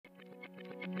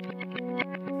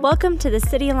Welcome to the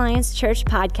City Alliance Church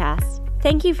podcast.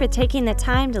 Thank you for taking the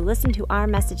time to listen to our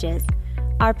messages.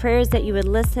 Our prayer is that you would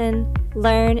listen,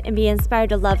 learn, and be inspired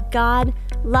to love God,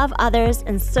 love others,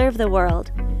 and serve the world.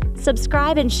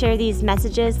 Subscribe and share these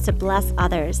messages to bless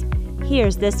others.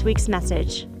 Here's this week's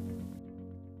message.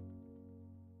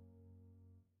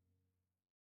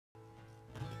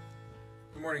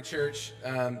 Good morning, church.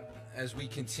 As we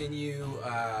continue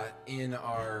in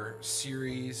our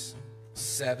series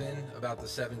 7 about the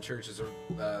 7 churches of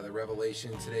the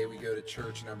Revelation, today we go to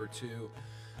church number 2.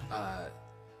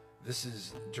 This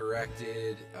is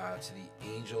directed to the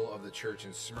angel of the church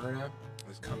in Smyrna.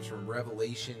 This comes from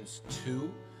Revelations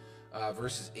 2,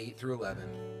 verses 8 through 11.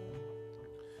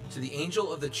 To the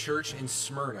angel of the church in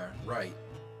Smyrna write,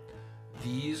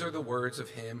 "These are the words of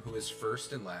him who is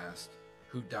first and last,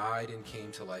 who died and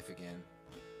came to life again.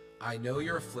 I know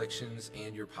your afflictions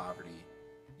and your poverty,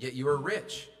 yet you are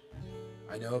rich.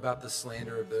 I know about the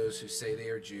slander of those who say they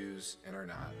are Jews and are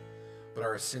not, but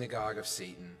are a synagogue of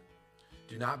Satan.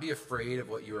 Do not be afraid of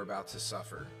what you are about to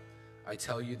suffer. I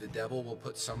tell you, the devil will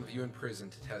put some of you in prison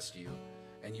to test you,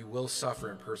 and you will suffer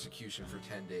in persecution for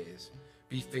 10 days.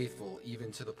 Be faithful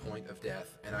even to the point of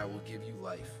death, and I will give you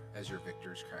life as your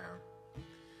victor's crown.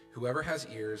 Whoever has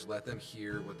ears, let them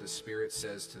hear what the Spirit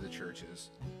says to the churches.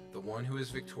 The one who is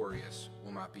victorious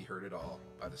will not be hurt at all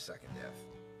by the second death."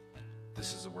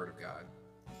 This is the word of God.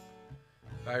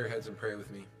 Bow your heads and pray with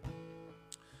me.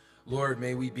 Lord,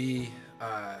 may we be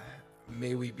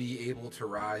able to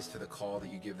rise to the call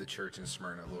that you give the church in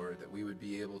Smyrna, Lord, that we would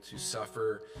be able to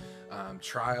suffer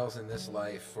trials in this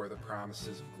life for the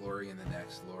promises of glory in the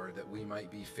next, Lord, that we might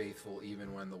be faithful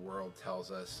even when the world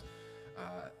tells us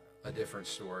a different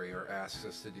story or asks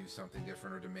us to do something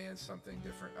different or demands something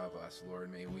different of us.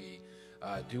 Lord, may we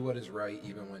do what is right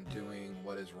even when doing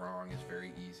what is wrong is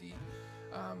very easy.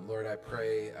 Lord, I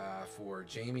pray for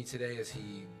Jamie today as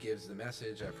he gives the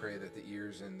message. I pray that the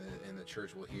ears in the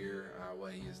church will hear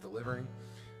what he is delivering.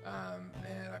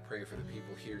 And I pray for the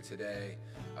people here today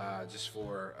just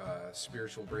for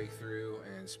spiritual breakthrough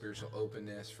and spiritual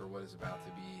openness for what is about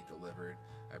to be delivered.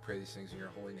 I pray these things in your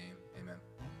holy name. Amen.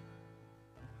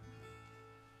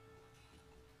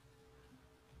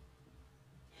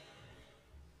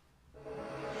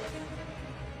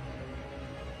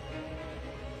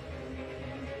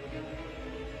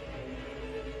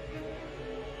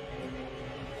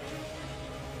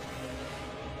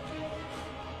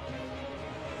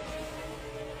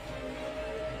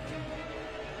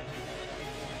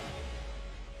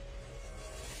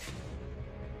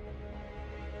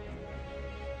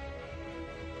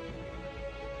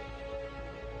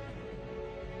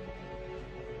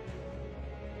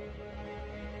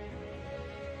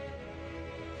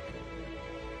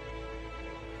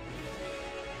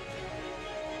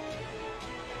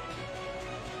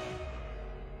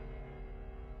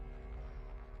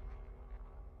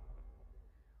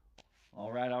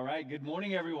 All right. Good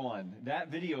morning, everyone. That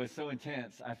video is so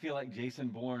intense. I feel like Jason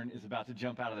Bourne is about to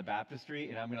jump out of the baptistry,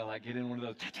 and I'm going to get in one of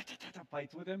those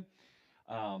fights with him.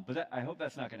 But I hope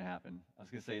that's not going to happen. I was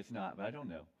going to say it's not, but I don't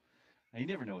know. You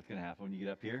never know what's going to happen when you get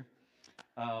up here.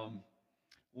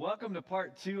 Welcome to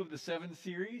part 2 of the 7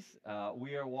 series.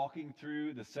 We are walking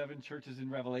through the 7 churches in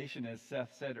Revelation, as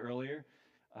Seth said earlier.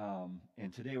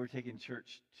 And today we're taking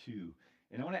church 2.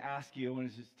 And I want to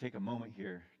just take a moment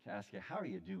here to ask you, how are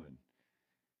you doing?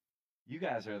 You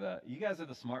guys are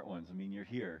the smart ones. I mean, you're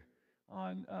here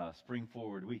on Spring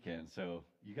Forward weekend, so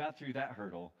you got through that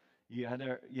hurdle. You had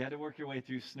to work your way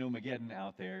through Snowmageddon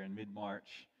out there in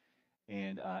mid-March,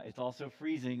 and it's also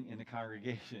freezing in the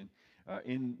congregation,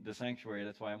 in the sanctuary.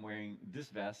 That's why I'm wearing this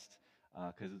vest,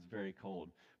 because it's very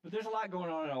cold. But there's a lot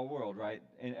going on in our world, right?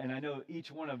 And I know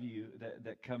each one of you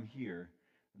that come here,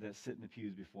 that sit in the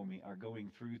pews before me, are going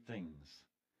through things.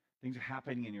 Things are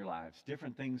happening in your lives,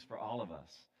 different things for all of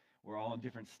us. We're all in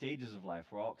different stages of life.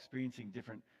 We're all experiencing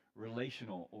different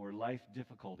relational or life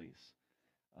difficulties.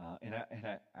 And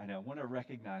I want to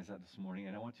recognize that this morning,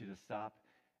 and I want you to stop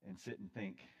and sit and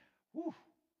think, whew,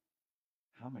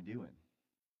 how am I doing?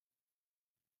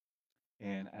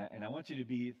 And I want you to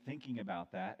be thinking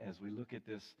about that as we look at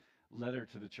this letter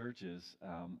to the churches,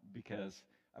 because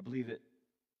I believe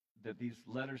that these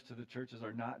letters to the churches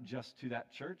are not just to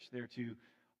that church, they're to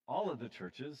all of the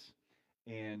churches.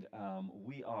 And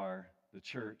we are the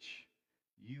church.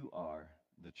 You are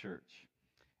the church.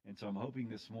 And so I'm hoping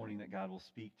this morning that God will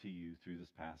speak to you through this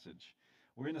passage.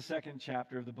 We're in the 2nd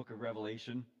chapter of the book of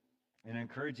Revelation. And I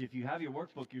encourage you, if you have your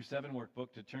workbook, your 7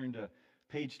 workbook, to turn to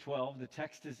page 12. The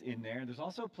text is in there. There's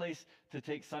also a place to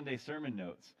take Sunday sermon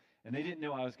notes. And they didn't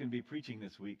know I was going to be preaching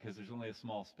this week because there's only a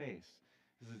small space.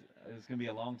 This It's going to be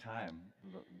a long time.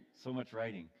 So much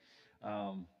writing.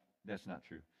 That's not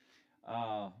true.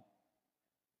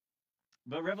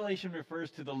 But revelation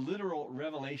refers to the literal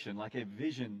revelation, like a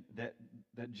vision that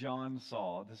John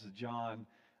saw. This is John,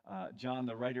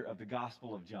 the writer of the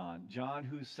Gospel of John. John,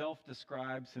 who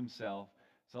self-describes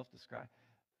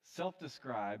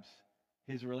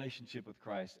his relationship with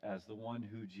Christ as the one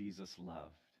who Jesus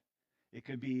loved. It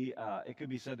could be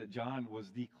said that John was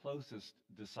the closest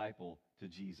disciple to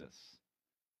Jesus.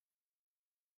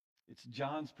 It's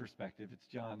John's perspective. It's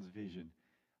John's vision.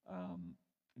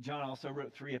 John also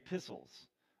wrote 3 epistles,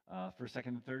 1st, 2nd,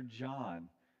 and 3rd John,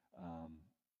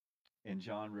 and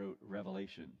John wrote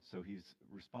Revelation. So he's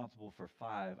responsible for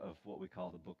 5 of what we call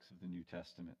the books of the New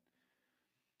Testament.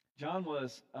 John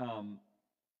was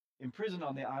imprisoned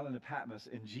on the island of Patmos,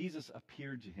 and Jesus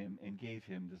appeared to him and gave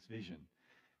him this vision.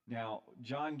 Now,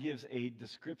 John gives a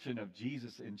description of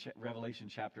Jesus in Revelation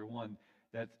chapter 1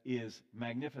 that is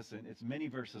magnificent. It's many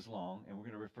verses long, and we're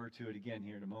going to refer to it again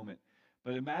here in a moment.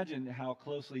 But imagine how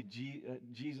closely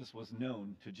Jesus was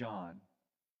known to John.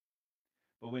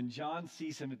 But when John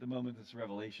sees him at the moment of this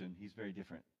revelation, he's very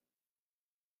different.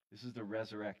 This is the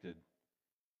resurrected,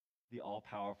 the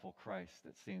all-powerful Christ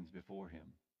that stands before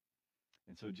him.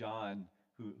 And so John,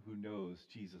 who knows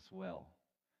Jesus well,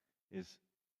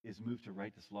 is moved to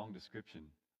write this long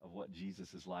description of what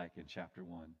Jesus is like in chapter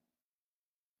 1.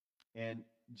 And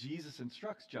Jesus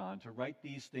instructs John to write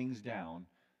these things down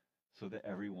so that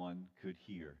everyone could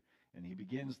hear. And he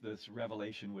begins this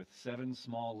revelation with 7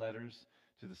 small letters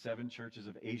to the 7 churches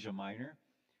of Asia Minor,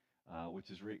 which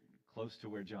is close to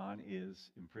where John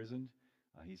is imprisoned.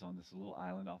 He's on this little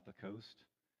island off the coast.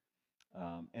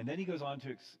 And then he goes on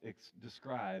to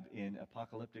describe in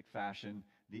apocalyptic fashion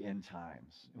the end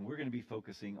times. And we're going to be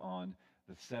focusing on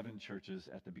the 7 churches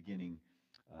at the beginning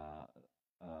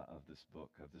of this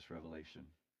book, of this revelation.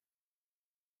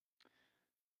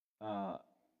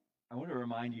 I want to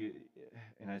remind you,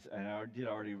 and I did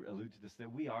already allude to this,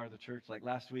 that we are the church. Like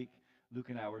last week, Luke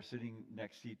and I were sitting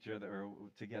next to each other, or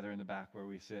together in the back where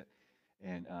we sit,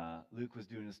 and Luke was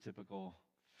doing his typical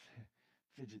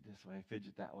fidget this way,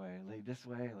 fidget that way, lay this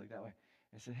way, like that way.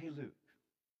 I said, "Hey, Luke,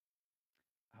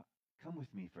 come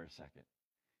with me for a second."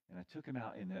 And I took him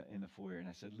out in the foyer, and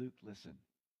I said, "Luke, listen.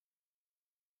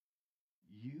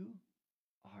 You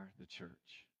are the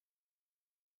church.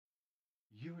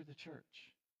 You are the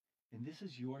church. And this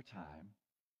is your time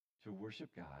to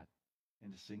worship God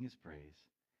and to sing his praise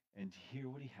and to hear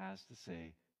what he has to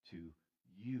say to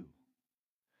you.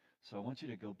 So I want you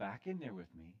to go back in there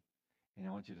with me, and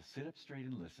I want you to sit up straight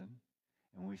and listen.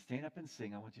 And when we stand up and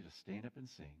sing, I want you to stand up and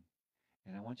sing.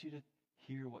 And I want you to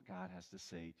hear what God has to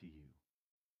say to you."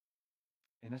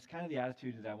 And that's kind of the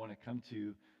attitude that I want to come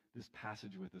to this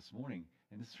passage with this morning.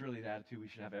 And this is really the attitude we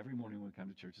should have every morning when we come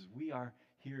to church, is we are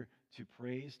here to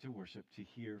praise, to worship, to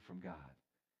hear from God.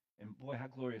 And boy, how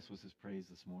glorious was his praise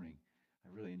this morning. I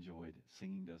really enjoyed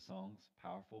singing those songs,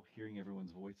 powerful, hearing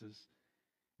everyone's voices.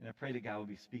 And I pray that God will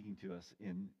be speaking to us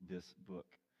in this book.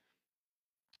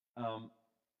 I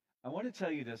want to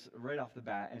tell you this right off the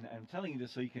bat, and I'm telling you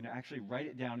this so you can actually write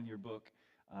it down in your book,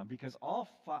 because all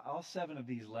 7 of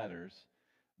these letters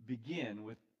begin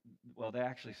with, well, they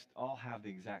actually all have the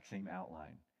exact same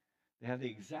outline. They have the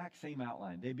exact same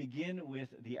outline. They begin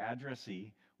with the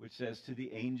addressee, which says, "To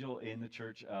the angel in the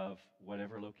church of,"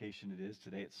 whatever location it is.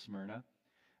 Today it's Smyrna.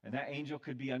 And that angel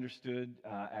could be understood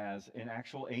as an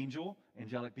actual angel,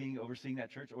 angelic being overseeing that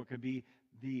church, or it could be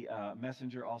the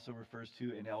messenger also refers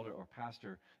to an elder or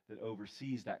pastor that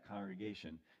oversees that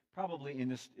congregation. Probably in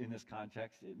this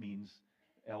context, it means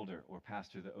elder or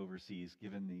pastor that oversees,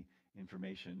 given the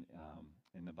information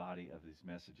in the body of these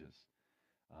messages.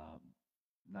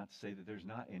 Not to say that there's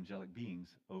not angelic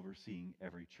beings overseeing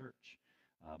every church,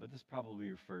 but this probably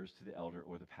refers to the elder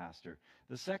or the pastor.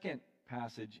 The second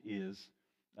passage is,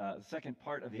 the second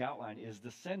part of the outline is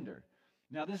the sender.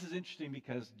 Now, this is interesting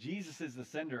because Jesus is the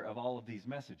sender of all of these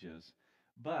messages,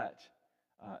 but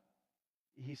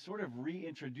he sort of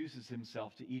reintroduces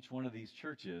himself to each one of these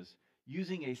churches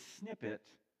using a snippet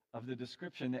of the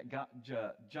description that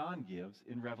John gives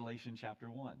in Revelation chapter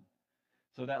 1.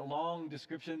 So that long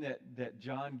description that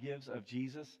John gives of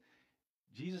Jesus,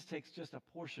 Jesus takes just a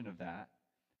portion of that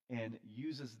and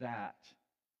uses that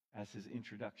as his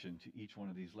introduction to each one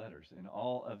of these letters. And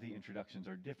all of the introductions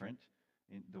are different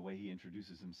in the way he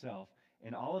introduces himself,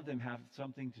 and all of them have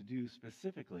something to do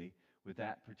specifically with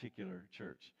that particular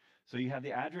church. So you have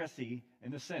the addressee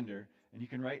and the sender, and you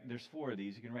can write, there's 4 of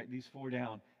these, you can write these 4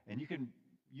 down, and you can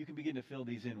begin to fill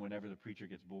these in whenever the preacher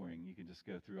gets boring. You can just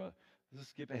go through, just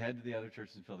skip ahead to the other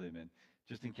churches and fill them in,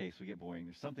 just in case we get boring.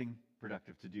 There's something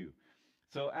productive to do.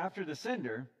 So after the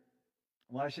sender,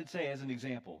 well, I should say as an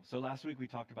example. So last week we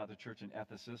talked about the church in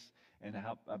Ephesus and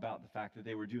about the fact that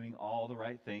they were doing all the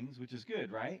right things, which is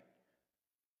good, right?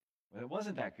 Well, it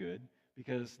wasn't that good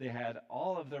because they had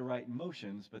all of the right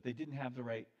motions, but they didn't have the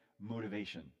right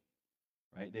motivation,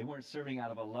 right? They weren't serving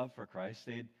out of a love for Christ.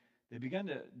 They'd begun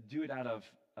to do it out of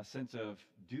a sense of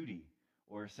duty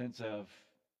or a sense of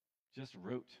just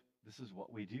rote. This is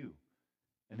what we do.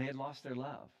 And they had lost their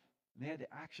love. And they had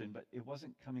the action, but it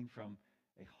wasn't coming from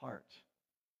a heart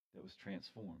that was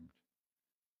transformed.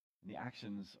 And the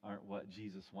actions aren't what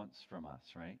Jesus wants from us,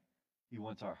 right? He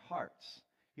wants our hearts.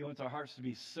 He wants our hearts to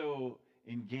be so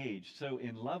engaged, so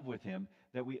in love with him,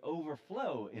 that we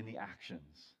overflow in the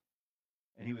actions.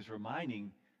 And he was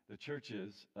reminding the church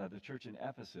in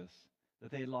Ephesus,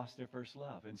 that they had lost their first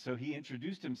love. And so he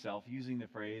introduced himself using the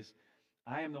phrase,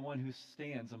 I am the one who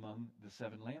stands among the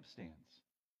 7 lampstands.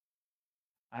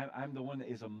 I'm the one that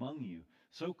is among you,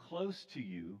 so close to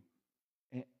you,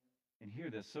 and hear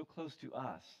this, so close to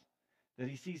us, that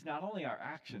he sees not only our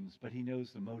actions, but he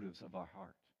knows the motives of our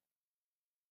heart.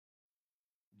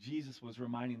 Jesus was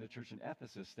reminding the church in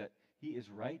Ephesus that he is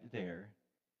right there.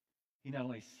 He not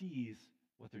only sees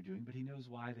what they're doing, but he knows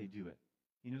why they do it.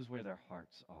 He knows where their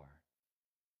hearts are.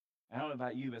 I don't know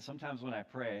about you, but sometimes when I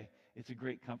pray, it's a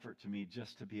great comfort to me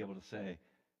just to be able to say,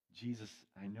 Jesus,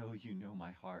 I know you know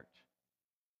my heart.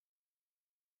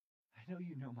 I know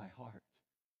you know my heart.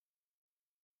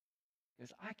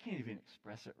 Because I can't even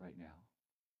express it right now.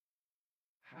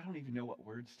 I don't even know what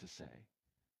words to say.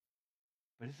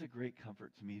 But it's a great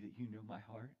comfort to me that you know my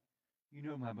heart. You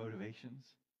know my motivations.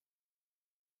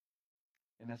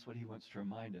 And that's what he wants to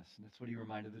remind us. And that's what he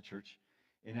reminded the church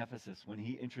in Ephesus when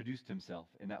he introduced himself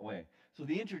in that way. So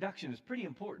the introduction is pretty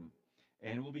important.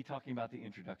 And we'll be talking about the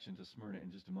introduction to Smyrna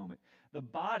in just a moment. The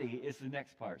body is the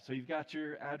next part. So you've got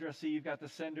your addressee, you've got the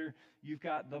sender, you've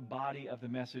got the body of the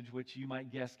message, which you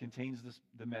might guess contains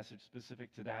the message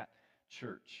specific to that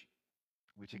church,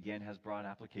 which again has broad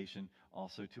application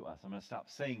also to us. I'm going to stop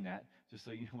saying that just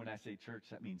so you know when I say church,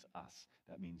 that means us.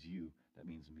 That means you. That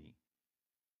means me.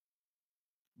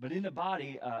 But in the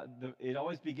body, it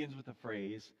always begins with the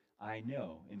phrase, I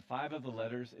know. In 5 of the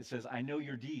letters, it says, I know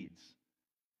your deeds.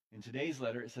 In today's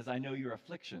letter, it says, I know your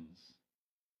afflictions.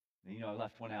 And, I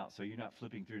left one out, so you're not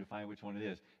flipping through to find which one it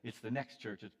is. It's the next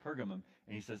church. It's Pergamum. And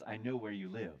he says, I know where you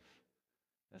live.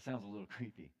 That sounds a little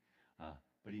creepy,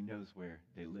 but he knows where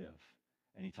they live.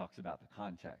 And he talks about the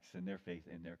context and their faith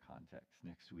in their context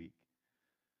next week.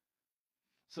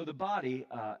 So the body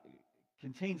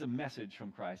contains a message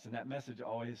from Christ, and that message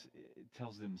always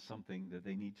tells them something that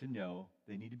they need to know,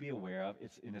 they need to be aware of.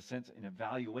 It's, in a sense, an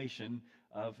evaluation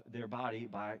of their body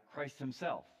by Christ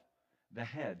himself, the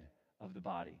head of the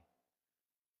body.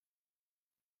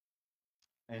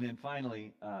 And then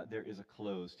finally, there is a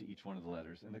close to each one of the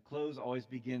letters. And the close always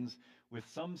begins with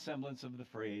some semblance of the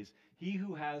phrase, he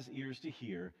who has ears to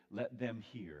hear, let them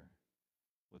hear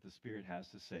what the Spirit has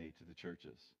to say to the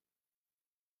churches.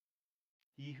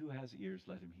 He who has ears,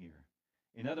 let him hear.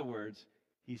 In other words,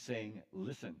 he's saying,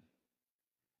 listen.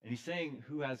 And he's saying,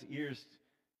 who has ears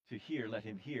to hear, let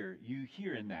him hear. You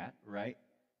hear in that, right?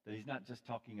 That he's not just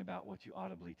talking about what you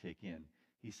audibly take in.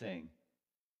 He's saying,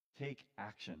 take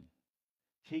action.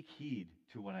 Take heed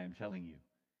to what I am telling you.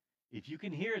 If you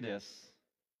can hear this,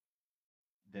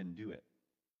 then do it.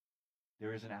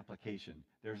 There is an application.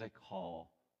 There's a call.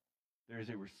 There is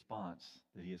a response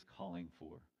that he is calling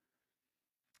for.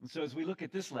 And so as we look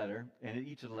at this letter, and at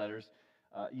each of the letters,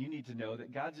 you need to know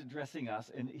that God's addressing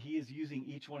us, and he is using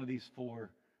each one of these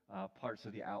 4 parts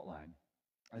of the outline.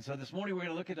 And so this morning we're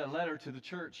going to look at a letter to the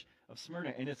church of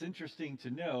Smyrna, and it's interesting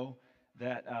to know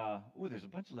that, there's a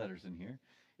bunch of letters in here.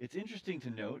 It's interesting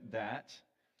to note that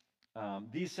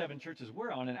these 7 churches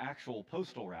were on an actual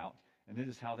postal route, and this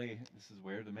is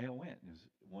where the mail went. It was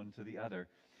one to the other.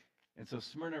 And so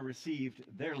Smyrna received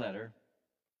their letter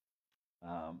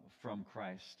from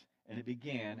Christ, and it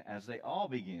began, as they all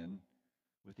begin,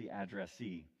 with the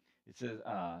addressee. It says,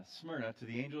 Smyrna, to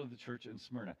the angel of the church in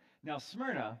Smyrna. Now,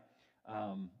 Smyrna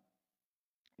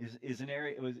is in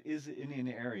an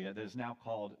area that is now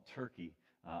called Turkey,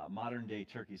 modern-day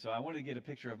Turkey. So I wanted to get a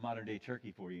picture of modern-day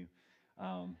Turkey for you.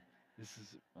 This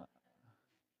is,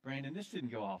 Brandon, this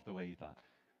didn't go off the way you thought.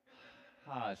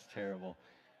 It's terrible.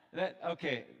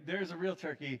 Okay, there's a real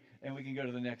turkey, and we can go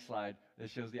to the next slide that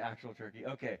shows the actual turkey.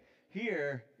 Okay,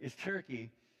 here is Turkey,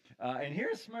 and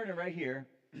here's Smyrna right here,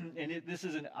 and this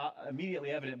isn't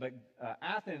immediately evident, but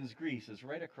Athens, Greece is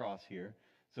right across here,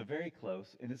 so very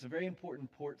close, and it's a very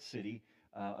important port city,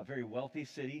 a very wealthy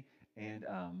city, and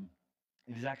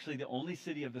it is actually the only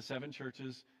city of the 7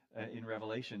 churches in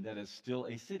Revelation that is still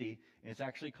a city, and it's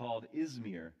actually called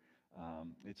Izmir.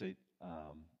 It's a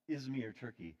Izmir,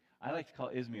 Turkey. I like to call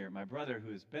it Izmir. My brother,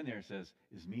 who has been there, says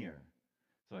Izmir.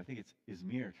 So I think it's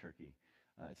Izmir, Turkey.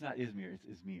 It's not Izmir, it's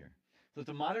Izmir. So it's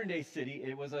a modern-day city.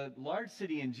 It was a large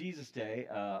city in Jesus' day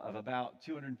of about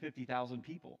 250,000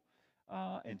 people.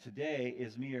 And today,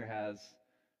 Izmir has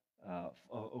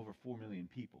over 4 million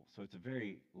people. So it's a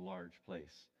very large place.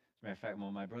 As a matter of fact,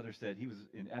 when my brother said he was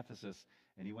in Ephesus,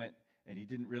 and he went, and he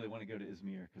didn't really want to go to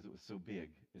Izmir because it was so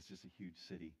big. It's just a huge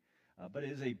city. But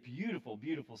it is a beautiful,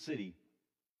 beautiful city.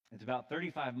 It's about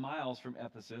 35 miles from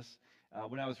Ephesus.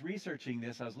 When I was researching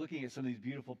this, I was looking at some of these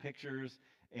beautiful pictures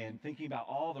and thinking about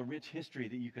all the rich history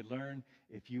that you could learn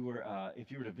if you were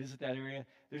to visit that area.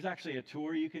 There's actually a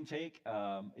tour you can take.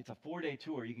 It's a 4-day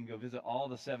tour. You can go visit all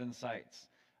the 7 sites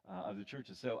of the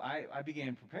churches. So I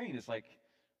began preparing this like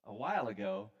a while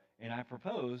ago, and I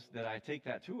proposed that I take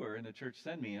that tour and the church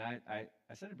send me. And I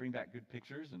said to bring back good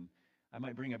pictures, and I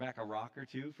might bring back a rock or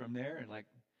two from there,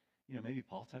 and maybe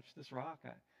Paul touched this rock.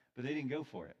 But they didn't go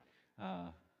for it.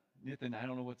 Nathan, I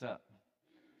don't know what's up.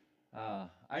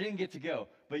 I didn't get to go,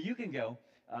 but you can go.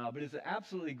 But it's an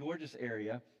absolutely gorgeous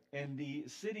area. And the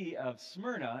city of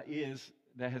Smyrna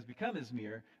that has become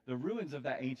Izmir. The ruins of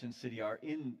that ancient city are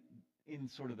in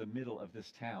sort of the middle of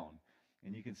this town.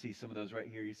 And you can see some of those right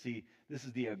here. You see, this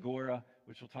is the Agora,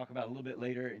 which we'll talk about a little bit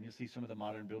later, and you'll see some of the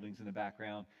modern buildings in the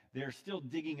background. They're still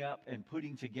digging up and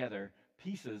putting together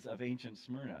pieces of ancient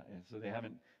Smyrna. And so they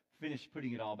haven't finished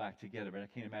putting it all back together, but I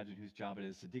can't imagine whose job it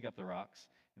is to dig up the rocks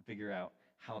and figure out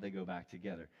how they go back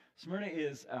together. Smyrna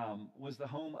was the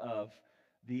home of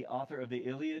the author of the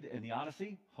Iliad and the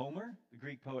Odyssey, Homer, the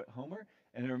Greek poet Homer,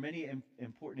 and there are many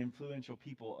important, influential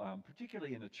people,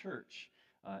 particularly in the church,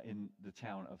 in the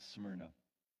town of Smyrna.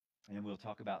 And we'll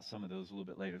talk about some of those a little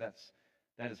bit later.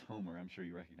 That is Homer. I'm sure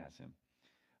you recognize him.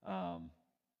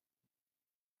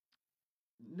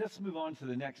 Let's move on to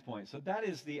the next point. So that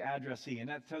is the addressee, and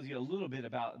that tells you a little bit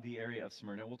about the area of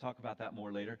Smyrna. We'll talk about that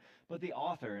more later. But the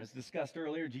author, as discussed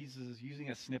earlier, Jesus is using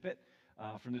a snippet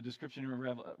from the description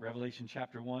in Revelation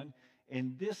chapter 1.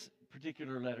 In this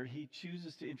particular letter, he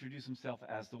chooses to introduce himself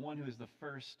as the one who is the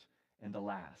first and the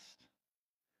last.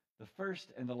 The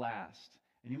first and the last.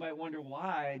 And you might wonder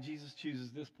why Jesus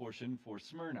chooses this portion for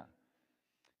Smyrna.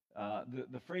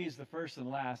 The phrase, the first and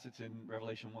last, it's in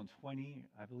Revelation 1:20,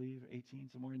 I believe, 18,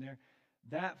 somewhere in there.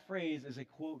 That phrase is a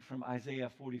quote from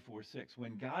Isaiah 44:6,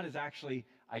 when God is actually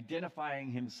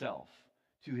identifying himself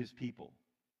to his people.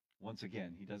 Once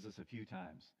again, he does this a few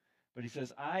times. But he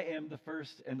says, I am the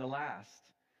first and the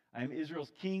last. I am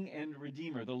Israel's king and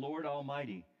redeemer, the Lord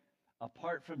Almighty.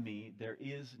 Apart from me, there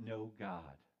is no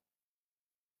God.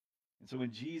 And so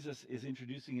when Jesus is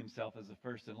introducing himself as the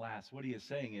first and last, what he is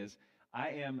saying is, I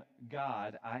am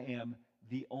God. I am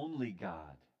the only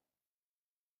God.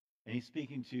 And he's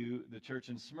speaking to the church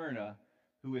in Smyrna,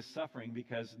 who is suffering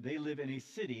because they live in a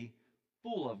city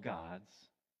full of gods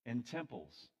and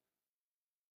temples.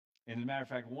 And as a matter of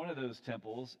fact, one of those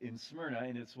temples in Smyrna,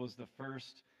 and it was the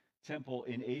first temple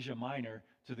in Asia Minor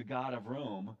to the god of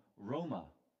Rome, Roma.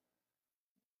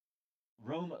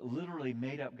 Rome literally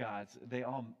made up gods. They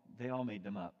all made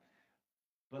them up.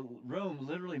 But Rome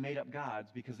literally made up gods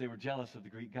because they were jealous of the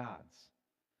Greek gods.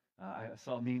 I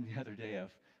saw a meme the other day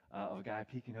of a guy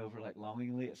peeking over like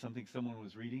longingly at something someone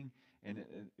was reading, and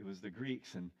it was the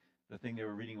Greeks, and the thing they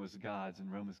were reading was the gods,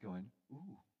 and Rome was going,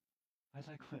 ooh,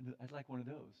 I'd like one of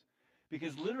those.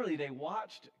 Because literally they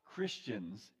watched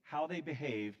Christians, how they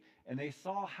behaved, and they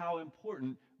saw how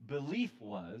important belief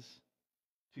was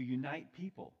to unite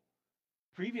people.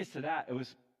 Previous to that, it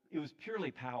was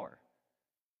purely power.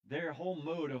 Their whole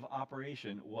mode of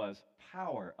operation was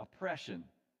power, oppression.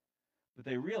 But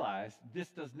they realized this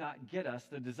does not get us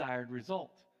the desired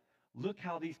result. Look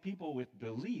how these people with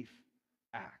belief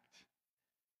act.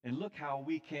 And look how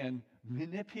we can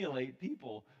manipulate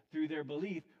people through their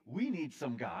belief. We need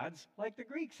some gods like the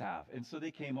Greeks have. And so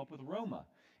they came up with Roma.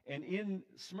 And in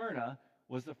Smyrna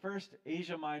was the first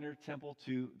Asia Minor temple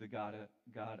to the god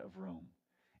of Rome.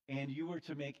 And you were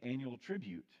to make annual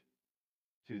tribute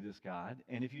to this god.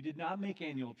 And if you did not make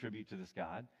annual tribute to this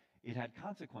god, it had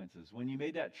consequences. When you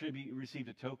made that tribute, you received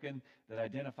a token that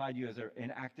identified you as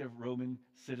an active Roman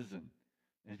citizen.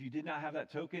 And if you did not have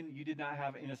that token, you did not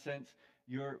have, in a sense,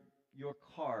 your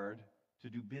card to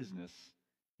do business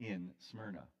in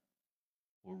Smyrna,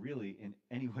 or really in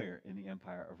anywhere in the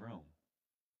Empire of Rome.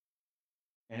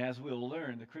 And as we'll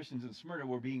learn, the Christians in Smyrna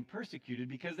were being persecuted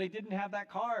because they didn't have that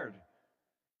card,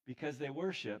 because they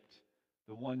worshiped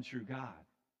the one true God,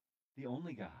 the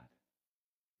only God.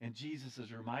 And Jesus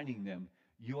is reminding them,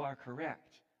 you are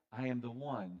correct. I am the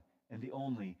one and the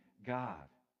only God.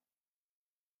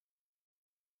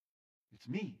 It's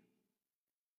me.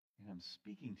 And I'm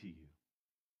speaking to you,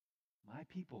 my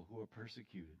people who are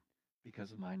persecuted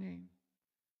because of my name.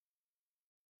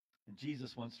 And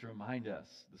Jesus wants to remind us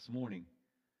this morning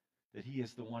that he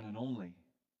is the one and only.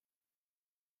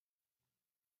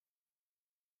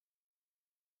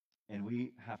 And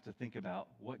we have to think about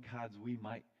what gods we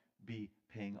might be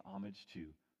paying homage to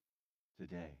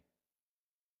today.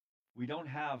 We don't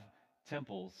have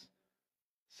temples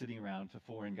sitting around to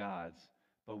foreign gods,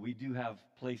 but we do have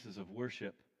places of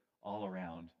worship all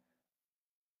around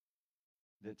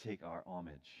that take our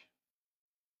homage.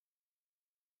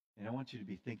 And I want you to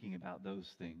be thinking about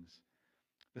those things.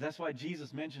 But that's why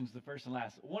Jesus mentions the first and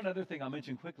last. One other thing I'll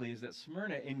mention quickly is that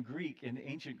Smyrna in Greek, in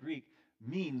ancient Greek,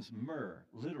 means myrrh,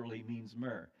 literally means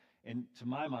myrrh. And to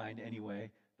my mind, anyway,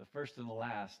 the first and the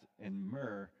last in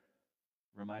myrrh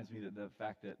reminds me that the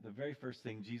fact that the very first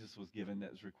thing Jesus was given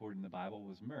that was recorded in the Bible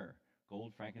was myrrh,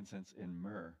 gold, frankincense, and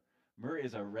myrrh. Myrrh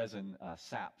is a resin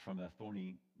sap from a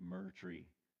thorny myrrh tree.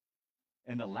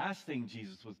 And the last thing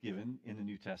Jesus was given in the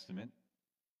New Testament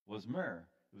was myrrh.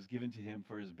 It was given to him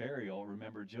for his burial.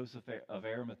 Remember, Joseph of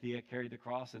Arimathea carried the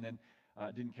cross and then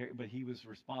didn't carry, but he was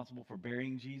responsible for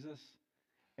burying Jesus.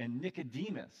 And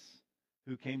Nicodemus,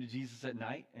 who came to Jesus at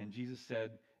night, and Jesus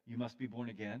said, "You must be born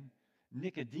again."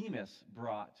 Nicodemus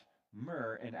brought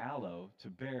myrrh and aloe to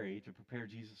prepare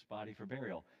Jesus' body for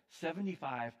burial.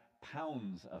 75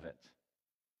 pounds of it.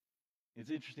 It's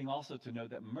interesting also to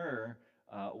note that myrrh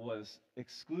was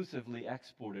exclusively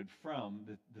exported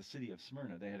from the city of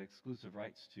Smyrna. They had exclusive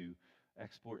rights to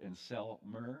export and sell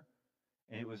myrrh,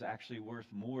 and it was actually worth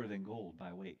more than gold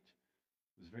by weight.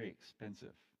 It was very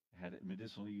expensive. It had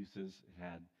medicinal uses.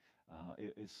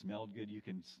 It smelled good.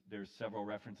 There's several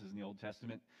references in the Old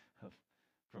Testament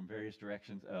from various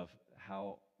directions of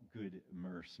how good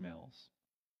myrrh smells.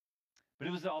 But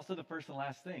it was also the first and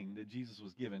last thing that Jesus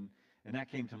was given, and that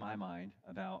came to my mind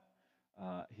about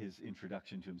his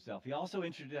introduction to himself. He also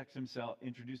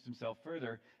introduced himself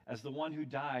further as the one who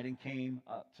died and came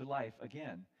to life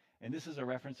again. And this is a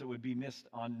reference that would be missed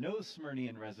on no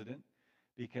Smyrnian resident,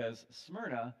 because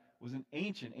Smyrna was an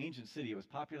ancient city. It was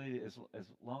populated as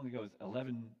long ago as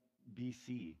 11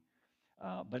 BC.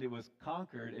 But it was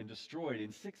conquered and destroyed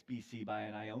in 6 BC by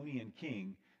an Ionian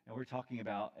king. And we're talking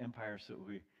about empires that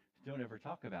we don't ever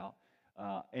talk about.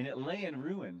 And it lay in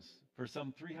ruins for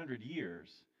some 300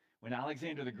 years. When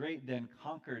Alexander the Great then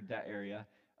conquered that area,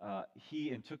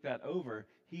 he took that over.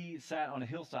 He sat on a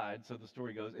hillside, so the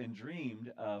story goes, and dreamed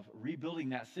of rebuilding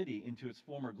that city into its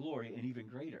former glory and even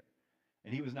greater.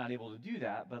 And he was not able to do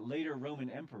that, but later Roman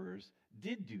emperors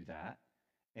did do that,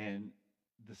 and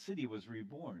the city was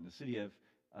reborn. The city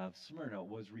of Smyrna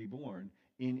was reborn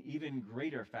in even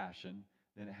greater fashion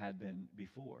than it had been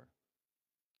before.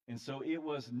 And so it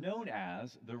was known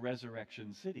as the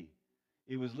Resurrection City.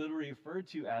 It was literally referred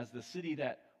to as the city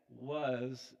that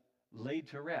was laid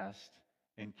to rest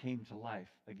and came to life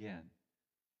again.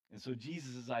 And so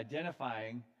Jesus is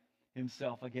identifying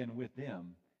himself again with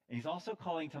them. And he's also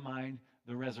calling to mind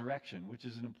the resurrection, which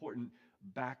is an important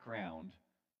background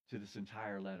to this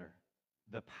entire letter.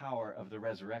 The power of the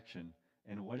resurrection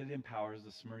and what it empowers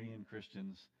the Smyrnian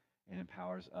Christians and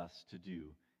empowers us to do,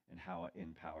 and how it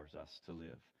empowers us to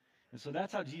live. And so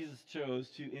that's how Jesus chose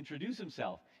to introduce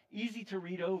himself. Easy to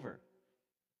read over.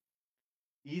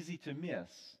 Easy to miss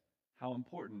how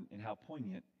important and how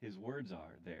poignant his words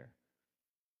are there.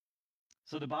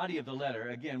 So the body of the letter,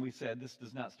 again, we said this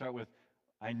does not start with,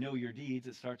 "I know your deeds."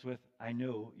 It starts with, "I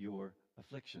know your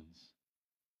afflictions."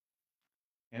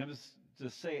 And I was to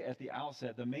say at the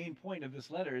outset, the main point of this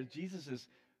letter is Jesus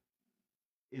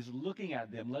is looking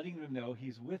at them, letting them know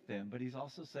he's with them, but he's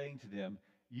also saying to them,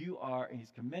 and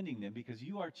he's commending them because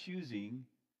you are choosing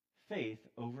faith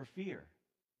over fear.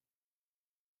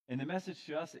 And the message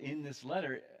to us in this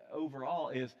letter overall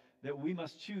is that we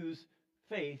must choose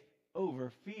faith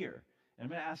over fear. And I'm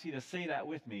going to ask you to say that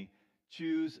with me.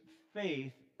 Choose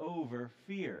faith over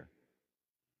fear.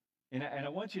 And I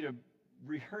want you to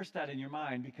rehearse that in your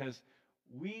mind, because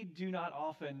we do not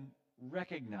often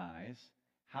recognize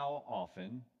how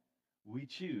often we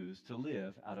choose to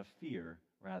live out of fear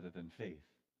rather than faith.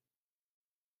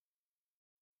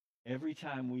 Every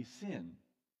time we sin,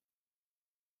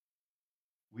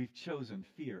 we've chosen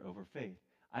fear over faith.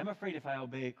 I'm afraid if I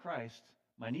obey Christ,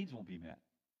 my needs won't be met.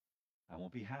 I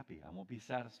won't be happy. I won't be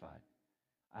satisfied.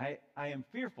 I am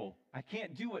fearful. I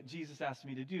can't do what Jesus asked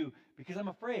me to do because I'm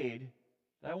afraid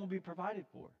that I won't be provided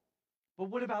for. But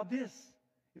what about this?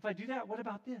 If I do that, what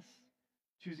about this?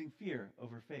 Choosing fear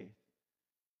over faith.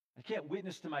 I can't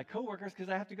witness to my coworkers because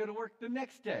I have to go to work the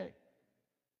next day.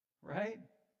 Right?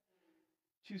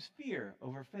 choose fear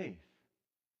over faith.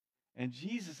 And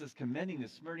Jesus is commending the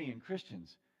Smyrnian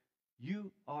Christians.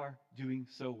 You are doing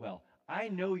so well. I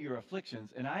know your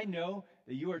afflictions, and I know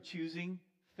that you are choosing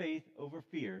faith over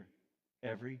fear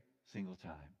every single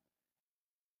time.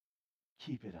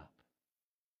 Keep it up.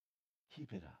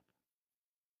 Keep it up.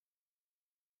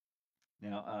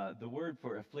 Now, the word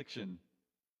for affliction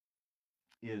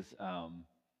is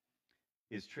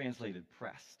translated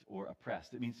pressed or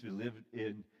oppressed. It means to live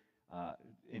in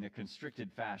a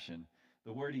constricted fashion.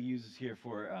 The word he uses here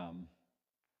for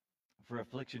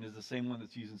affliction is the same one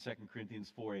that's used in 2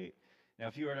 Corinthians 4:8. Now,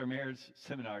 if you were at our marriage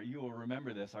seminar, you will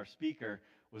remember this. Our speaker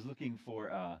was looking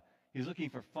for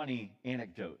funny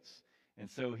anecdotes, and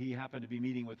so he happened to be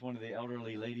meeting with one of the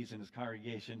elderly ladies in his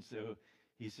congregation. So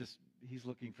he's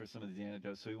looking for some of these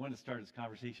anecdotes. So he wanted to start his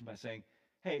conversation by saying,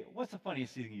 "Hey, what's the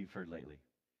funniest thing you've heard lately?"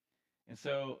 And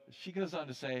so she goes on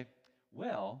to say,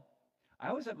 "Well,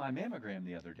 I was at my mammogram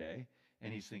the other day,"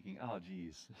 and he's thinking, "Oh,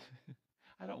 geez,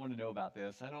 I don't want to know about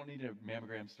this. I don't need a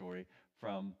mammogram story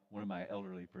from one of my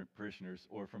elderly parishioners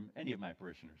or from any of my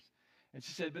parishioners." And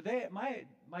she said, "But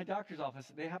my doctor's office,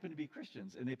 they happen to be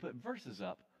Christians, and they put verses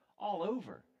up all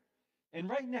over. And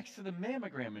right next to the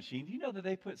mammogram machine, do you know that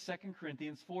they put 2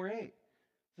 Corinthians 4:8?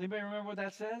 Does anybody remember what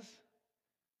that says?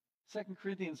 2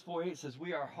 Corinthians 4:8 says,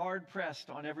 "We are hard pressed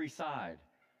on every side,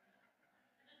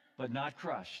 but not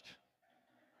crushed.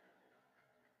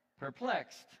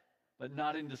 Perplexed, but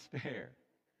not in despair."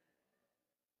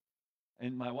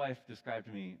 And my wife described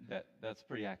to me that that's a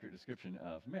pretty accurate description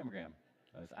of mammogram,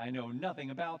 as I know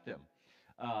nothing about them.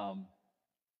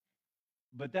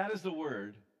 But that is the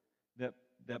word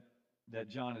that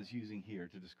John is using here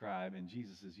to describe, and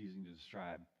Jesus is using to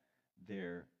describe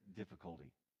their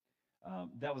difficulty.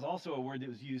 That was also a word that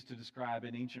was used to describe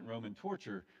an ancient Roman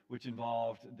torture, which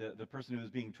involved the person who was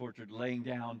being tortured laying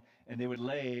down, and they would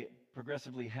lay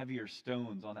progressively heavier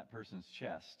stones on that person's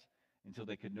chest until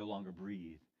they could no longer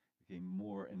breathe, became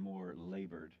more and more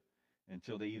labored,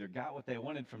 until they either got what they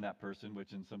wanted from that person,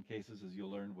 which in some cases, as you'll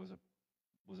learn,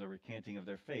 was a recanting of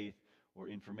their faith or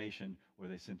information, or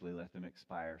they simply let them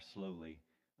expire slowly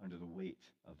under the weight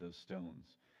of those stones.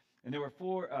 And there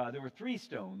were 3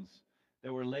 stones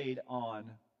that were laid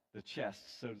on the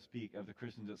chest, so to speak, of the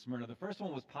Christians at Smyrna. The first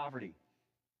one was poverty.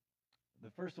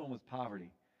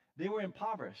 They were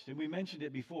impoverished, and we mentioned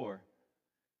it before.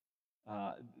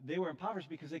 They were impoverished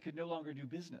because they could no longer do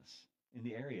business in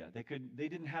the area. They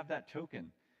didn't have that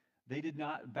token. They did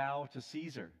not bow to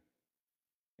Caesar,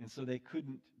 and so they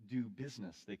couldn't do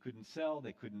business. They couldn't sell.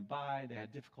 They couldn't buy. They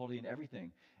had difficulty in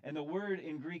everything. And the word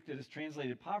in Greek that is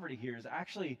translated poverty here is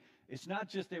actually, it's not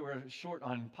just they were short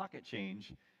on pocket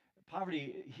change.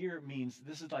 Poverty here means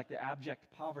this is like the abject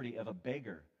poverty of a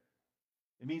beggar.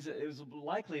 It means that it was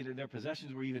likely that their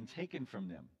possessions were even taken from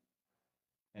them,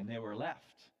 and they were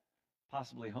left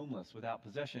possibly homeless, without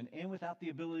possession, and without the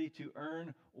ability to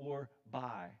earn or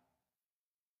buy.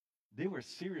 They were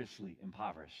seriously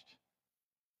impoverished.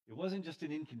 It wasn't just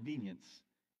an inconvenience.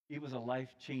 It was a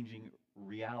life-changing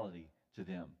reality to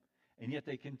them. And yet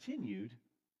they continued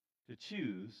to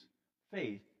choose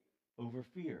faith over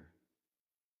fear.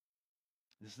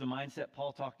 This is the mindset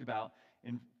Paul talked about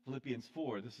in Philippians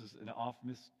 4. This is an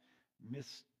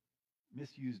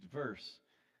misused verse.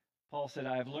 Paul said,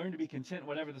 "I have learned to be content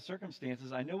whatever the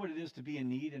circumstances. I know what it is to be in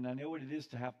need, and I know what it is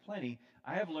to have plenty.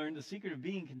 I have learned the secret of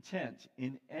being content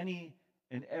in any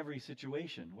and every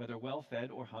situation, whether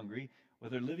well-fed or hungry,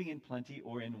 whether living in plenty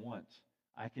or in want.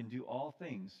 I can do all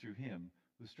things through him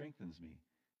who strengthens me."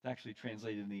 It's actually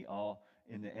translated in the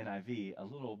NIV a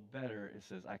little better. It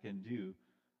says, "I can do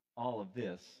all of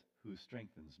this who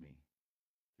strengthens me,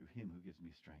 through him who gives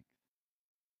me strength."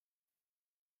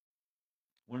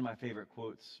 One of my favorite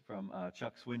quotes from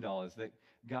Chuck Swindoll is that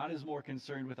God is more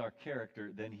concerned with our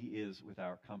character than he is with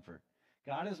our comfort.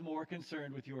 God is more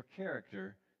concerned with your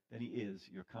character than he is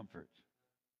your comfort.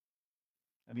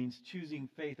 That means choosing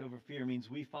faith over fear means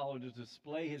we follow to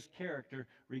display his character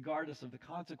regardless of the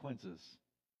consequences.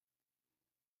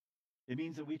 It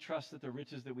means that we trust that the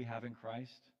riches that we have in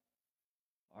Christ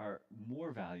are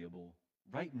more valuable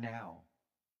right now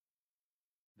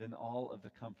than all of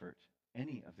the comfort,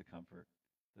 any of the comfort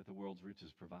that the world's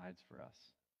riches provides for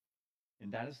us.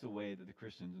 And that is the way that the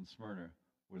Christians in Smyrna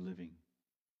were living.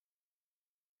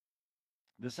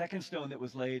 The second stone that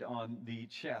was laid on the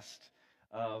chest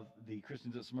of the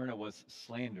Christians at Smyrna was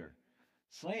slander.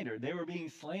 Slander. They were being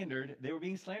slandered. They were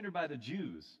being slandered by the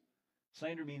Jews.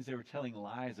 Slander means they were telling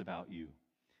lies about you.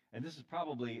 And this is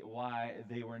probably why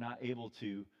they were not able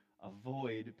to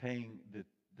avoid paying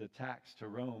the tax to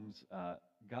Rome's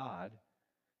God,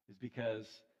 is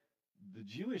because The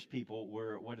Jewish people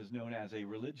were what is known as a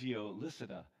religio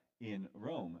licita in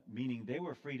Rome, meaning they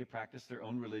were free to practice their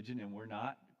own religion and were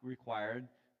not required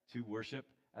to worship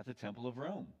at the Temple of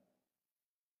Rome.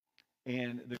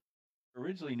 And they were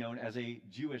originally known as a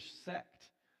Jewish sect.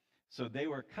 So they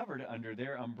were covered under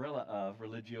their umbrella of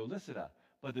religio licita.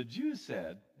 But the Jews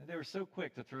said, and they were so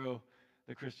quick to throw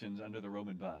the Christians under the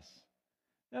Roman bus.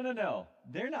 No,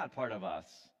 they're not part of us.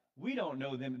 We don't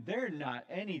know them. They're not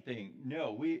anything.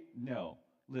 No.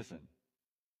 Listen,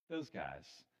 those guys,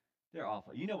 they're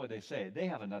awful. You know what they say? They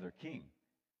have another king.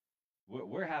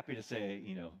 We're happy to say,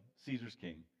 Caesar's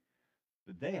king.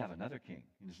 But they have another king,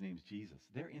 and his name's Jesus.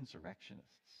 They're insurrectionists.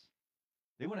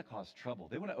 They want to cause trouble.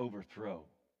 They want to overthrow.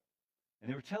 And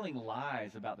they were telling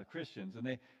lies about the Christians,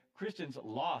 and Christians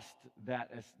lost that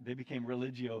as they became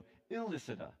religio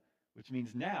illicita, which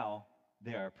means now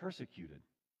they are persecuted.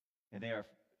 And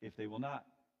if they will not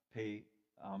pay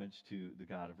homage to the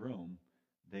God of Rome,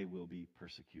 they will be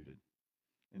persecuted.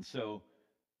 And so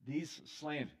these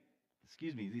slanders,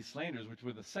 which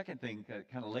were the second thing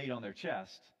that kind of laid on their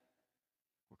chest,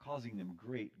 were causing them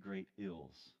great, great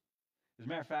ills. As a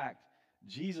matter of fact,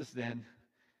 Jesus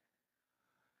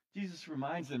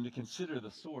reminds them to consider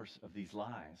the source of these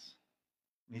lies.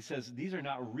 And he says, these are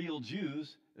not real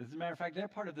Jews. As a matter of fact, they're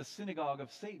part of the synagogue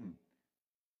of Satan.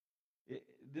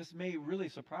 This may really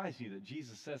surprise you that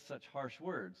Jesus says such harsh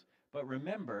words, but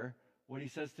remember what he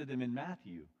says to them in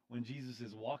Matthew. When Jesus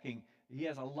is walking, he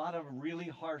has a lot of really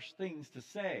harsh things to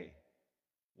say.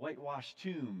 Whitewashed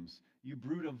tombs, you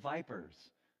brood of vipers,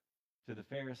 to the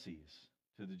Pharisees,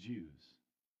 to the Jews.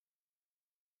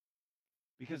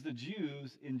 Because the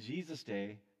Jews in Jesus'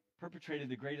 day perpetrated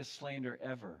the greatest slander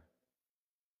ever.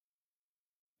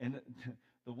 And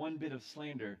the one bit of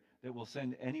slander that will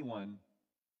send anyone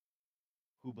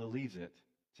who believes it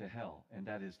to hell, and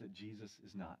that is that Jesus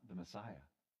is not the Messiah.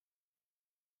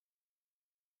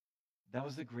 That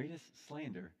was the greatest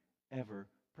slander ever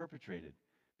perpetrated.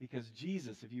 Because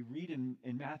Jesus, if you read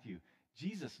in Matthew,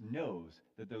 Jesus knows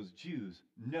that those Jews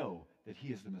know that he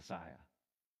is the Messiah.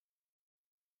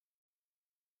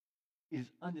 It is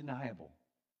undeniable.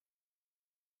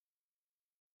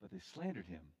 But they slandered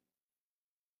him.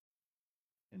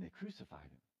 And they crucified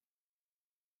him.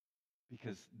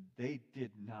 Because they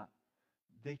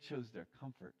chose their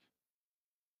comfort.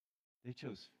 They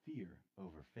chose fear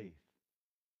over faith.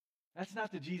 That's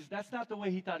not the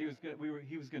way he thought he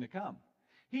was going to come.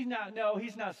 He's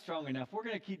not strong enough. We're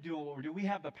going to keep doing what we're doing. We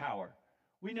have the power.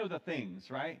 We know the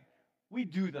things, right? We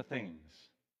do the things.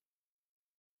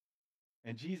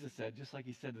 And Jesus said, just like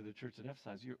he said to the church at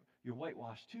Ephesus, you're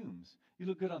whitewashed tombs. You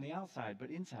look good on the outside, but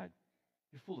inside,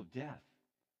 you're full of death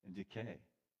and decay.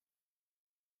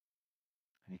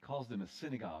 And he calls them a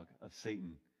synagogue of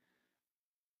Satan.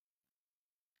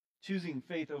 Choosing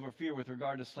faith over fear with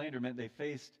regard to slander meant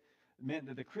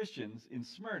that the Christians in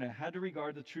Smyrna had to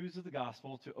regard the truths of the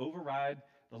gospel to override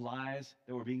the lies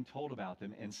that were being told about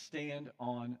them and stand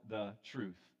on the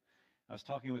truth. I was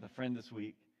talking with a friend this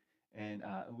week, and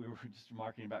we were just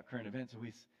remarking about current events, and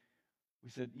we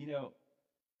said,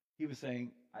 he was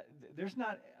saying, there's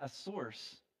not a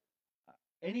source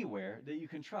anywhere that you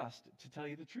can trust to tell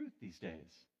you the truth these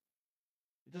days.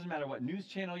 It doesn't matter what news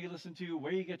channel you listen to,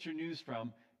 where you get your news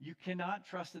from, you cannot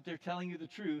trust that they're telling you the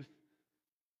truth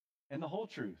and the whole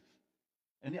truth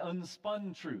and the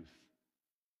unspun truth.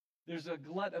 There's a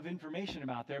glut of information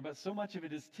about there, but so much of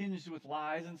it is tinged with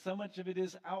lies and so much of it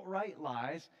is outright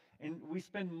lies. And we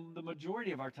spend the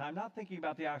majority of our time not thinking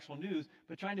about the actual news,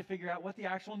 but trying to figure out what the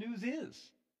actual news is.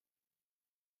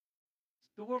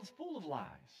 The world's full of lies.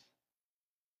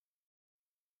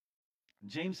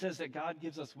 James says that God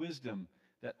gives us wisdom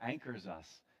that anchors us,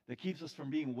 that keeps us from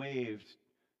being waved,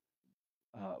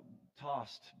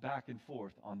 tossed back and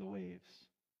forth on the waves.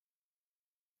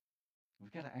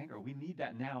 We've got to anchor. We need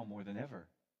that now more than ever.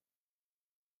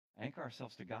 Anchor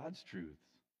ourselves to God's truths.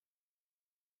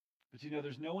 But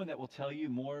there's no one that will tell you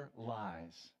more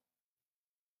lies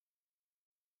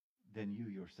than you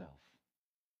yourself.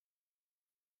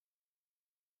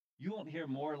 You won't hear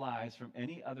more lies from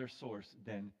any other source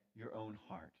than your own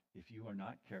heart if you are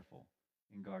not careful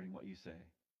in guarding what you say.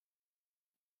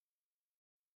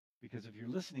 Because if you're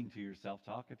listening to your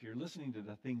self-talk, if you're listening to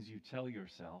the things you tell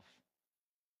yourself,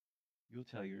 you'll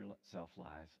tell yourself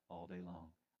lies all day long.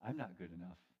 I'm not good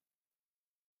enough.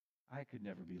 I could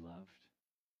never be loved.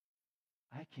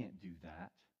 I can't do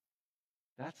that.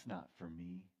 That's not for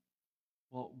me.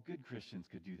 Well, good Christians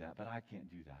could do that, but I can't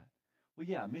do that. Well,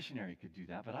 yeah, a missionary could do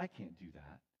that, but I can't do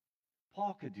that.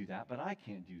 Paul could do that, but I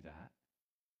can't do that.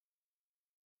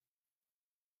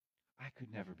 I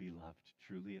could never be loved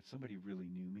truly if somebody really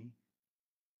knew me.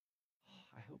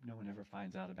 I hope no one ever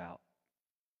finds out about.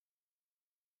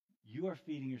 You are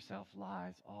feeding yourself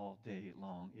lies all day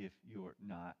long if you're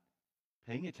not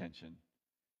paying attention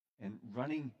and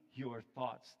running your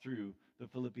thoughts through the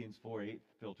Philippians 4:8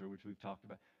 filter, which we've talked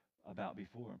about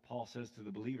before. And Paul says to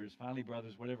the believers, finally,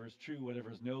 brothers, whatever is true,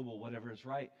 whatever is noble, whatever is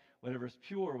right, whatever is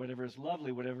pure, whatever is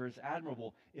lovely, whatever is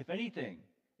admirable, if anything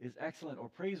is excellent or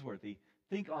praiseworthy,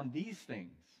 think on these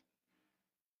things.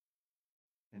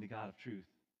 And the God of truth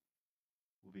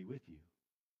will be with you.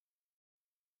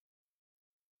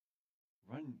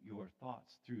 Run your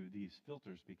thoughts through these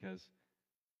filters because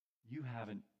you have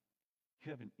an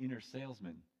inner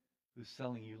salesman who's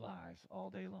selling you lies all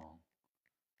day long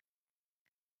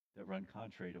that run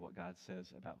contrary to what God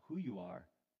says about who you are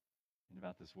and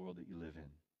about this world that you live in.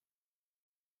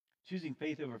 Choosing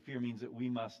faith over fear means that we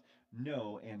must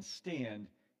know and stand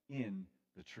in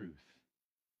the truth.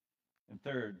 And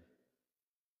third,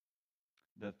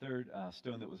 the third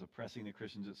stone that was oppressing the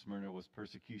Christians at Smyrna was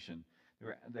persecution.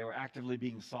 They were actively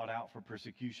being sought out for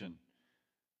persecution.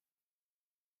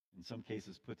 In some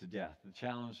cases, put to death. The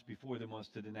challenge before them was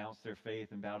to denounce their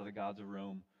faith and bow to the gods of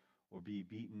Rome or be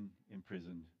beaten,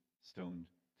 imprisoned, stoned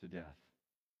to death.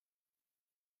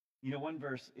 You know, one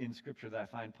verse in Scripture that I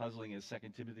find puzzling is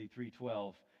 2 Timothy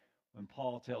 3:12, when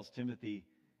Paul tells Timothy,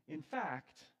 in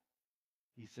fact,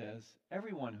 he says,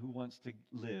 everyone who wants to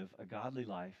live a godly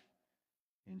life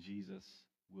in Jesus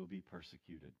will be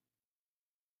persecuted.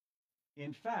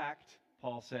 In fact,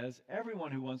 Paul says,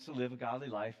 everyone who wants to live a godly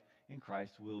life in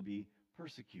Christ will be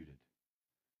persecuted.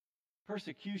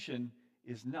 Persecution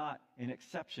is not an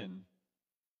exception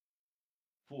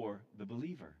for the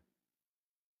believer.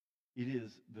 It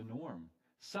is the norm.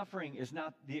 Suffering is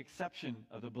not the exception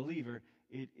of the believer.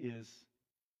 It is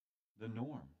the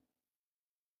norm.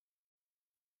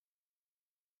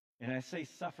 And I say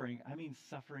suffering, I mean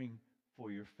suffering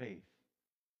for your faith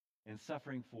and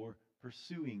suffering for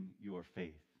pursuing your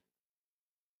faith.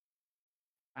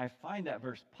 I find that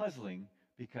verse puzzling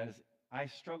because I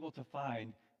struggle to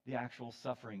find the actual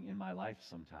suffering in my life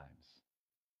sometimes.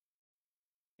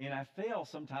 And I fail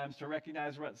sometimes to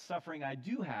recognize what suffering I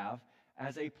do have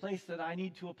as a place that I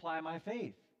need to apply my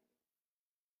faith.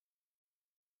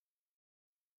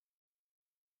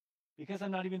 Because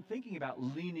I'm not even thinking about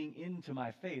leaning into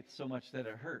my faith so much that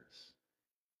it hurts.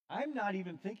 I'm not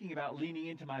even thinking about leaning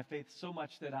into my faith so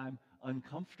much that I'm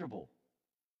uncomfortable.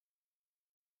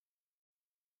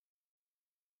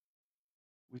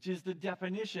 Which is the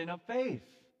definition of faith.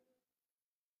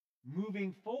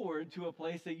 Moving forward to a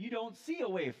place that you don't see a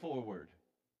way forward.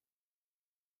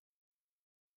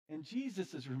 And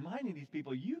Jesus is reminding these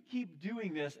people, you keep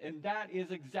doing this, and that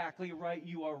is exactly right.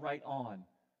 You are right on.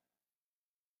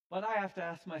 But I have to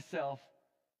ask myself,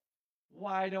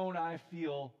 why don't I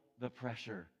feel the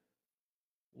pressure?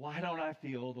 Why don't I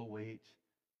feel the weight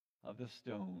of the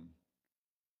stone?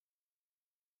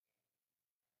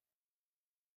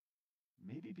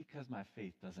 Maybe because my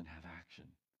faith doesn't have action.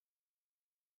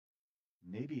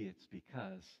 Maybe it's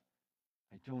because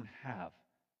I don't have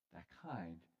that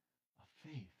kind of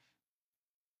faith.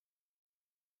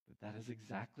 But that is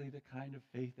exactly the kind of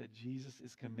faith that Jesus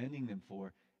is commending them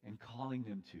for and calling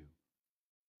them to.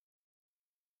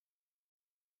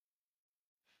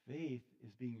 Faith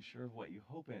is being sure of what you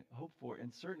hope for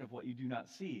and certain of what you do not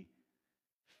see.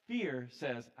 Fear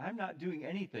says, I'm not doing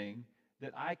anything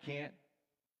that I can't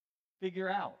figure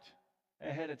out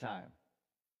ahead of time.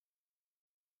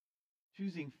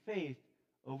 Choosing faith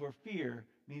over fear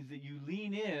means that you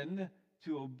lean in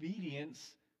to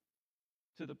obedience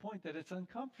to the point that it's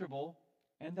uncomfortable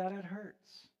and that it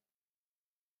hurts.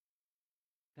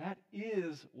 That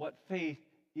is what faith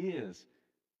is.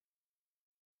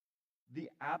 The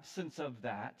absence of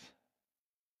that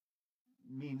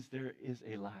means there is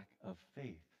a lack of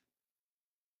faith.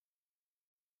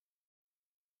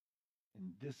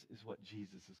 And this is what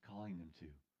Jesus is calling them to.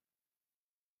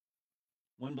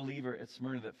 One believer at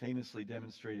Smyrna that famously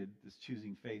demonstrated this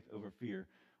choosing faith over fear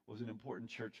was an important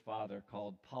church father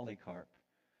called Polycarp.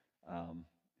 Of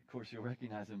course, you'll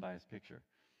recognize him by his picture.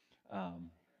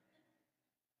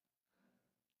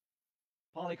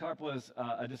 Polycarp was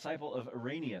a disciple of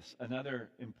Irenaeus, another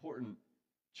important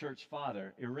church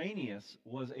father. Irenaeus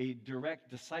was a direct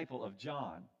disciple of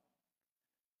John.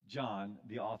 John,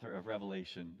 the author of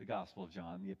Revelation, the Gospel of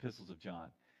John, the Epistles of John.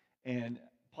 And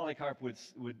Polycarp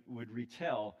would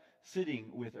retell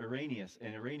sitting with Irenaeus,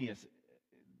 and Irenaeus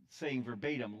saying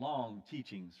verbatim long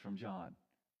teachings from John,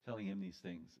 telling him these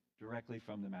things directly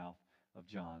from the mouth of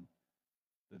John,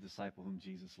 the disciple whom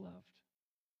Jesus loved.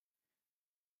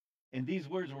 And these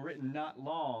words were written not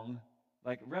long,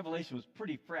 like Revelation was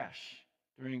pretty fresh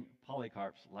during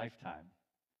Polycarp's lifetime.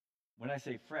 When I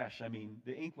say fresh, I mean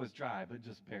the ink was dry, but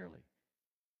just barely.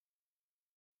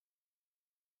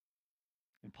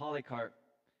 And Polycarp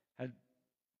had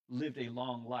lived a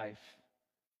long life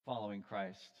following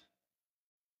Christ.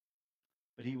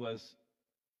 But he was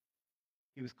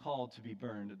called to be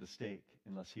burned at the stake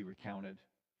unless he recanted.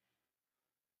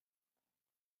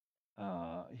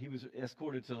 He was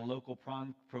escorted to the local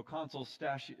proconsul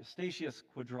Statius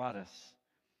Quadratus,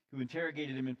 who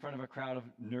interrogated him in front of a crowd of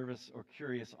nervous or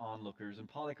curious onlookers, and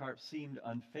Polycarp seemed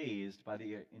unfazed by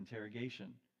the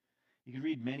interrogation. You can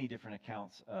read many different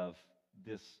accounts of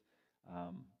this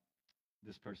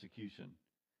persecution.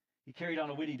 He carried on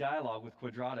a witty dialogue with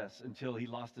Quadratus until he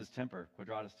lost his temper,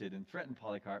 Quadratus did, and threatened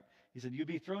Polycarp. He said, "You'll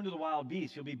be thrown to the wild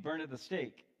beasts, you'll be burned at the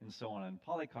stake," and so on. And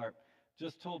Polycarp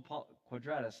just told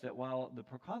Quadratus that while the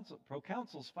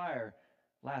proconsul's fire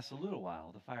lasts a little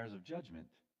while, the fires of judgment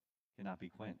cannot be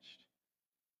quenched.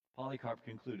 Polycarp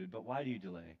concluded, "But why do you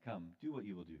delay? Come, do what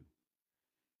you will do."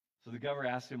 So the governor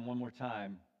asked him one more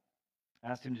time,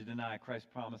 asked him to deny Christ's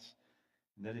promise,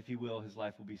 and that if he will, his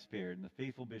life will be spared. And the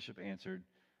faithful bishop answered,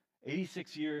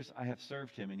 86 years I have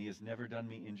served him, and he has never done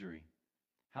me injury.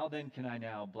 How then can I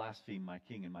now blaspheme my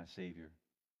king and my Savior?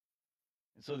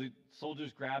 And so the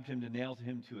soldiers grabbed him to nail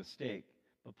him to a stake,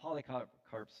 but Polycarp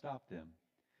stopped them.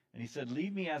 And he said,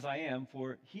 "Leave me as I am,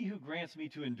 for he who grants me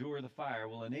to endure the fire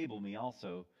will enable me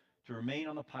also to remain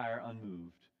on the pyre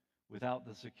unmoved, without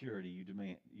the security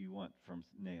you want from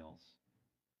nails."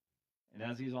 And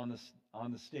as he's on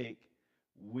the stake,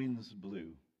 winds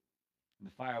blew, and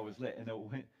the fire was lit, and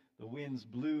the winds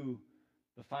blew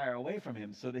the fire away from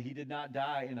him so that he did not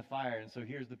die in the fire. And so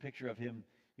here's the picture of him.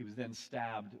 He was then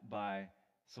stabbed by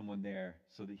someone there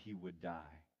so that he would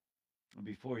die. And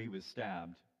before he was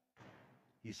stabbed,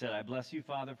 he said, "I bless you,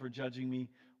 Father, for judging me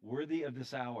worthy of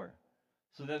this hour,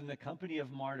 so that in the company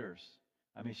of martyrs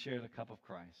I may share the cup of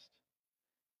Christ."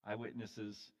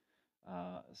 Eyewitnesses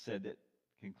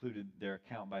concluded their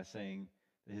account by saying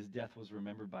that his death was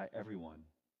remembered by everyone.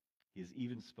 He is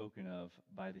even spoken of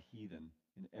by the heathen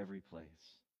in every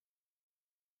place.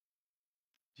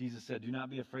 Jesus said, "Do not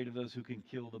be afraid of those who can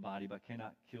kill the body but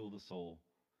cannot kill the soul.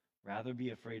 Rather be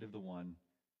afraid of the one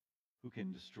who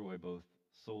can destroy both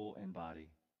soul and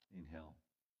body in hell."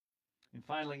 And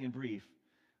finally, in brief,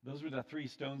 those were the three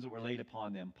stones that were laid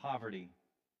upon them: poverty,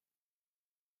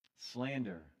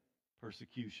 slander,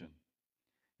 persecution.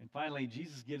 And finally,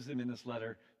 Jesus gives them in this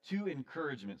letter two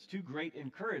great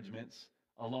encouragements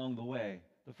along the way.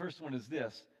 The first one is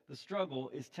this: the struggle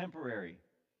is temporary.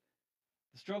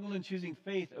 The struggle in choosing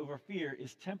faith over fear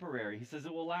is temporary. He says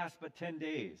it will last but 10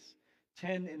 days.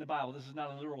 10 in the Bible. This is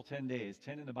not a literal 10 days.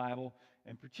 10 in the Bible,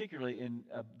 and particularly in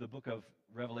the book of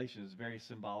Revelation, is very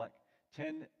symbolic.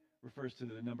 10 refers to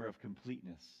the number of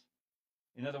completeness.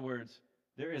 In other words,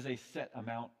 there is a set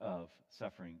amount of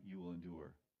suffering you will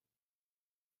endure,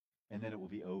 and then it will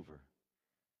be over.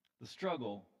 The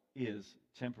struggle is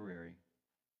temporary.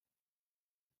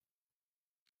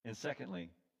 And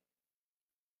secondly,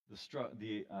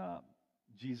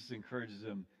 Jesus encourages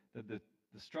them that the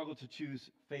struggle to choose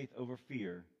faith over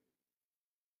fear,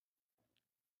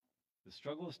 the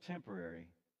struggle is temporary,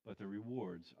 but the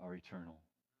rewards are eternal.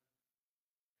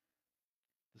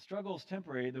 The struggle is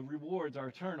temporary, the rewards are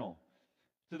eternal.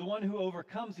 To the one who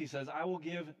overcomes, he says, "I will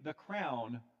give the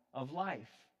crown of life."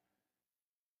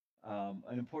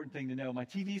 An important thing to know, my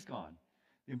TV's gone.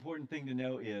 The important thing to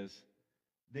know is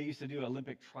they used to do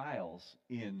Olympic trials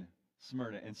in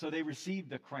Smyrna, and so they received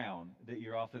the crown that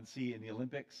you often see in the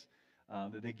Olympics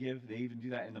that they give. They even do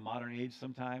that in the modern age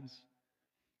sometimes.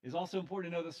 It's also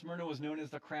important to know that Smyrna was known as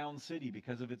the crown city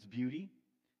because of its beauty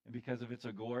and because of its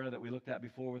agora that we looked at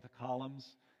before with the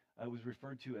columns. It was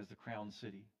referred to as the crown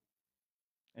city.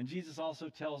 And Jesus also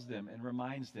tells them and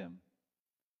reminds them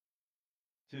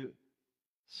to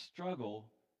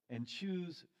struggle and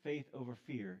choose faith over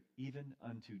fear, even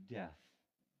unto death,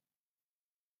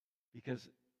 because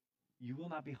you will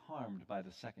not be harmed by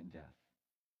the second death.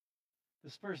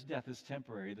 This first death is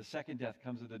temporary. The second death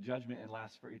comes with a judgment and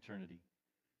lasts for eternity.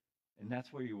 And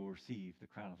that's where you will receive the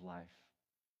crown of life.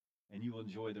 And you will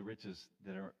enjoy the riches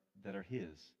that are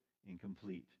his in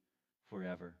complete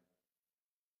forever.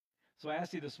 So I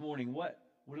ask you this morning, what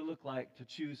would it look like to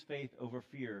choose faith over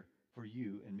fear for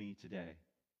you and me today?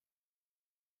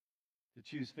 To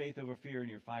choose faith over fear in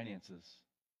your finances.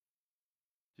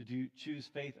 To choose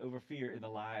faith over fear in the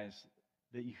lies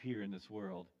that you hear in this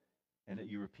world and that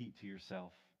you repeat to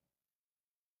yourself.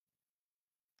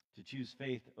 To choose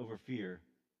faith over fear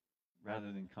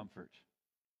rather than comfort.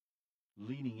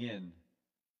 Leaning in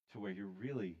to where you're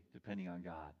really depending on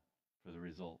God for the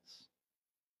results.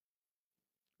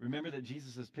 Remember that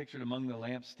Jesus is pictured among the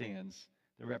lampstands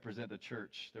that represent the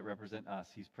church, that represent us.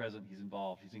 He's present, he's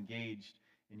involved, he's engaged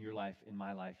in your life, in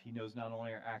my life. He knows not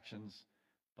only our actions,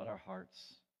 but our hearts.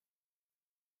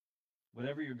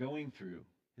 Whatever you're going through,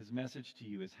 his message to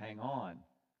you is hang on.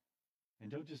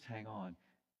 And don't just hang on.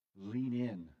 Lean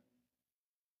in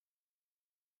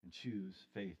and choose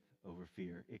faith over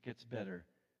fear. It gets better.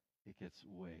 It gets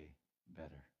way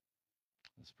better.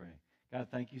 Let's pray. God,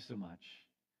 thank you so much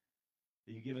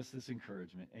that you give us this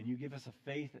encouragement and you give us a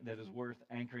faith that is worth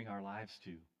anchoring our lives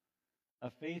to.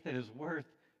 A faith that is worth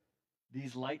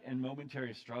these light and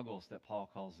momentary struggles that Paul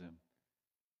calls them,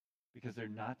 because they're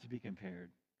not to be compared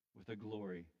with the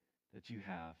glory that you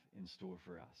have in store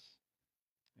for us.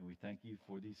 And we thank you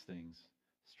for these things.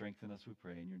 Strengthen us, we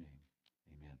pray, in your name.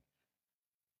 Amen.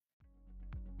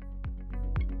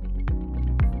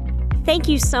 Thank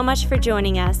you so much for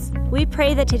joining us. We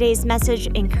pray that today's message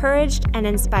encouraged and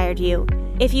inspired you.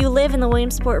 If you live in the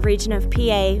Williamsport region of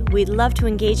PA, we'd love to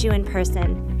engage you in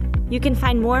person. You can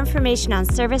find more information on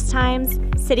service times,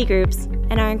 city groups,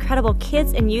 and our incredible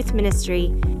kids and youth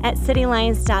ministry at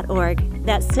citylions.org.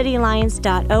 That's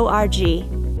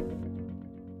citylions.org.